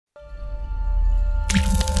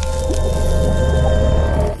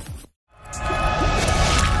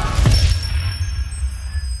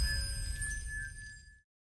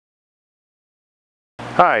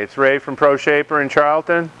Hi, it's Ray from Proshaper in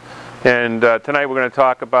Charlton, and tonight we're going to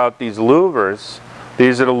talk about these louvers.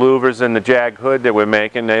 These are the louvers in the jag hood that we're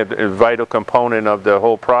making. They're a vital component of the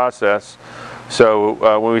whole process.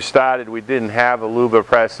 So when we started, we didn't have a Louvre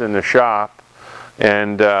Press in the shop,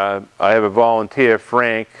 and I have a volunteer,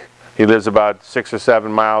 Frank. He lives about 6 or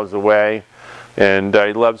 7 miles away, and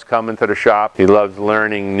he loves coming to the shop. He loves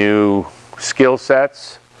learning new skill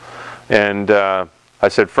sets, and I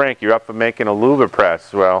said, Frank, you're up for making a Louvre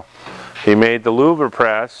Press. Well, he made the Louvre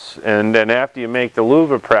Press, and then after you make the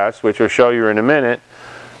Louvre Press, which I'll show you in a minute,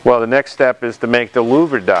 well, the next step is to make the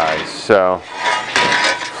Louvre dies. So,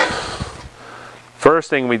 first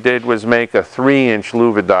thing we did was make a 3-inch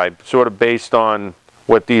Louvre die, sort of based on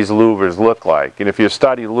what these louvers look like. And if you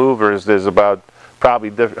study louvers, there's about probably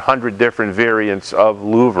 100 different variants of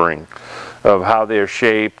louvering, of how they're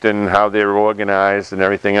shaped and how they're organized and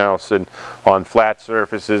everything else, and on flat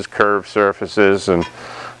surfaces, curved surfaces, and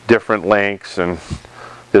different lengths, and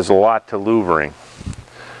there's a lot to louvering.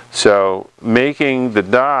 So making the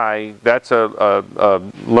die, that's a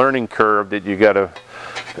learning curve that you got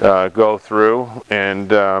to go through,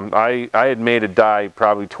 and I had made a die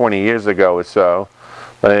probably 20 years ago or so,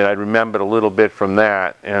 but I remembered a little bit from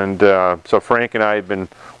that, and so Frank and I have been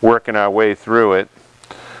working our way through it,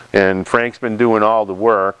 and Frank's been doing all the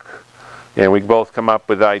work, and we both come up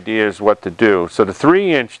with ideas what to do. So the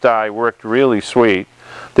 3-inch die worked really sweet.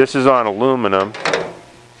 This is on aluminum,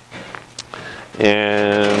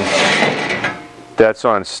 and that's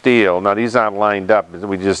on steel. Now these aren't lined up,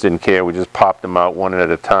 we just didn't care, we just popped them out one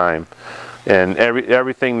at a time. And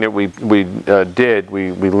everything that we did,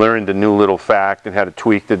 we learned a new little fact and how to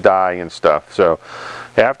tweak the die and stuff. So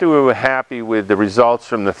after we were happy with the results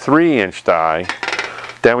from the 3-inch die,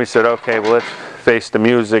 then we said, okay, well, let's face the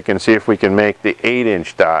music and see if we can make the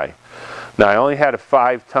 8-inch die. Now I only had a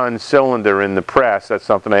 5-ton cylinder in the press. That's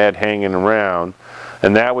something I had hanging around,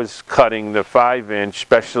 and that was cutting the 5-inch,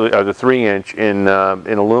 especially the 3-inch in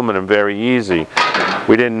aluminum, very easy.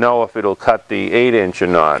 We didn't know if it'll cut the 8-inch or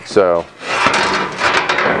not, so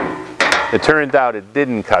it turned out it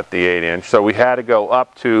didn't cut the 8-inch, so we had to go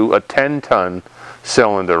up to a 10-ton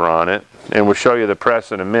cylinder on it, and we'll show you the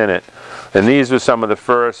press in a minute. And these were some of the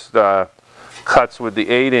first cuts with the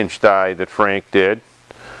 8-inch die that Frank did,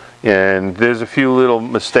 and there's a few little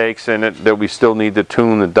mistakes in it that we still need to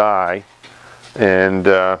tune the die, and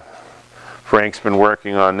Frank's been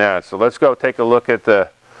working on that. So let's go take a look at the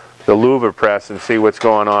Louvre Press and see what's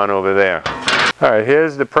going on over there. Alright,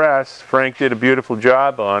 here's the press. Frank did a beautiful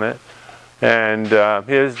job on it, and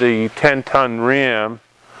here's the 10-ton ram,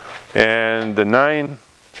 and the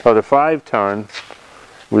 5-ton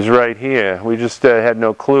was right here. We just had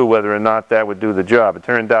no clue whether or not that would do the job. It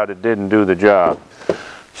turned out it didn't do the job.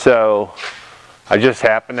 So I just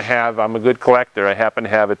happen to have, I'm a good collector, I happen to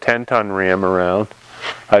have a 10-ton ram around.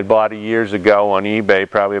 I bought it years ago on eBay,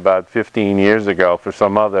 probably about 15 years ago for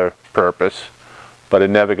some other purpose, but it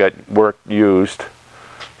never got used.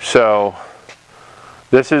 So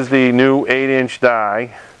this is the new 8-inch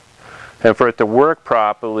die, and for it to work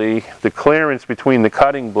properly, the clearance between the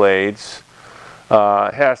cutting blades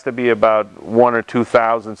has to be about 1 or 2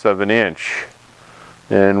 thousandths of an inch.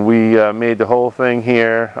 And we made the whole thing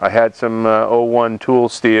here. I had some 01 tool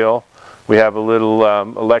steel. We have a little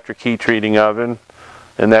electric heat treating oven,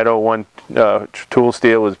 and that 01 tool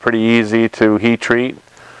steel was pretty easy to heat treat.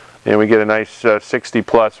 And we get a nice 60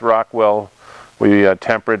 plus Rockwell. We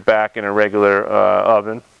temper it back in a regular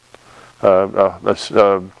oven,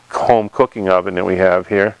 a home cooking oven that we have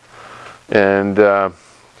here. And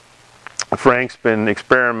Frank's been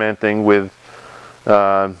experimenting with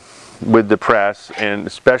the press, and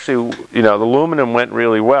especially, you know, the aluminum went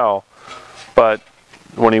really well, but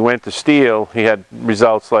when he went to steel, he had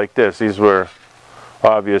results like this. These were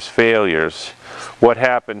obvious failures. What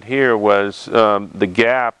happened here was the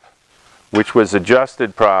gap, which was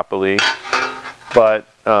adjusted properly, but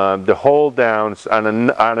the hold downs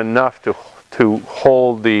aren't enough to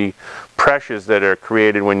hold the pressures that are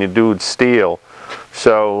created when you do steel.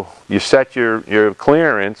 So you set your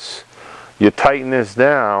clearance, you tighten this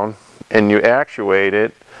down, and you actuate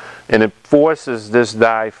it, and it forces this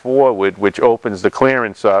die forward, which opens the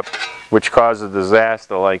clearance up, which causes a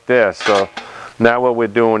disaster like this. So now what we're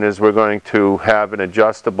doing is we're going to have an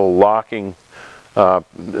adjustable locking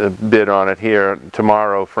bit on it here.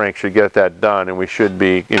 Tomorrow Frank should get that done, and we should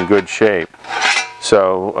be in good shape.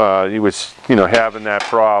 So he was, you know, having that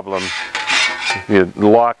problem. You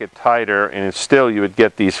lock it tighter, and still you would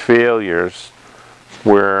get these failures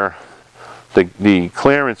where the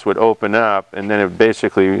clearance would open up, and then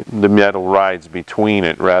basically the metal rides between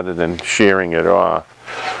it rather than shearing it off.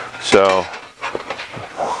 So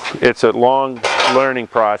it's a long learning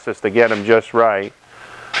process to get them just right.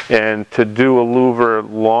 And to do a louver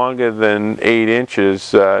longer than 8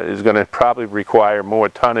 inches is going to probably require more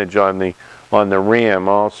tonnage on the ram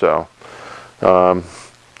also.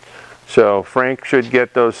 So Frank should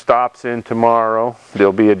get those stops in tomorrow.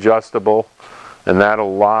 They'll be adjustable, and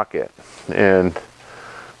that'll lock it. And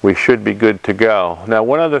we should be good to go. Now,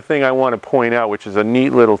 one other thing I want to point out, which is a neat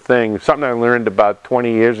little thing, something I learned about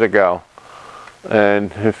 20 years ago.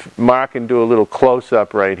 And if Mark can do a little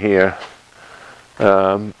close-up right here.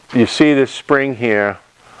 You see this spring here.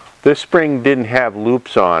 This spring didn't have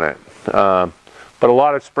loops on it. But a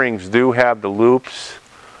lot of springs do have the loops.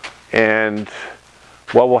 And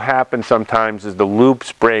what will happen sometimes is the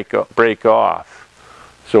loops break off.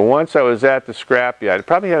 So once I was at the scrapyard, it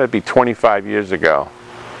probably had to be 25 years ago.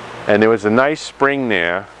 And there was a nice spring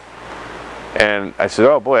there. And I said,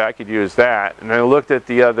 oh boy, I could use that. And I looked at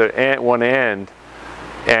the other end, one end,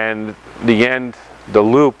 and the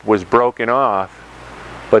loop was broken off.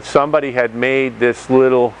 But somebody had made this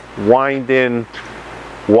little wind-in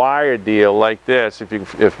wire deal like this,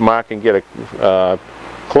 if Mark can get a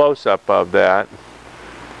close-up of that.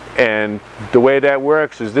 And the way that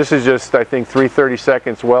works is this is just, I think,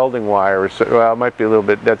 3/32 welding wire. Well, it might be a little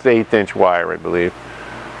bit, that's 1/8 inch wire, I believe.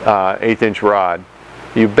 1/8 inch rod.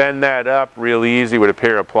 You bend that up real easy with a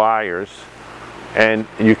pair of pliers, and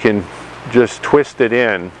you can just twist it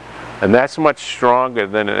in. And that's much stronger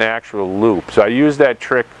than an actual loop. So I use that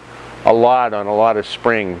trick a lot on a lot of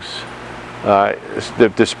springs.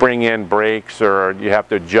 If the spring end breaks or you have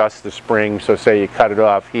to adjust the spring, so say you cut it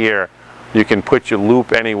off here, you can put your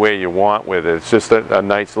loop any way you want with it. It's just a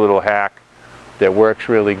nice little hack that works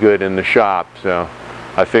really good in the shop. So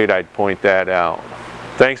I figured I'd point that out.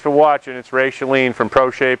 Thanks for watching. It's Ray Chalene from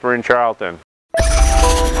Proshaper in Charlton.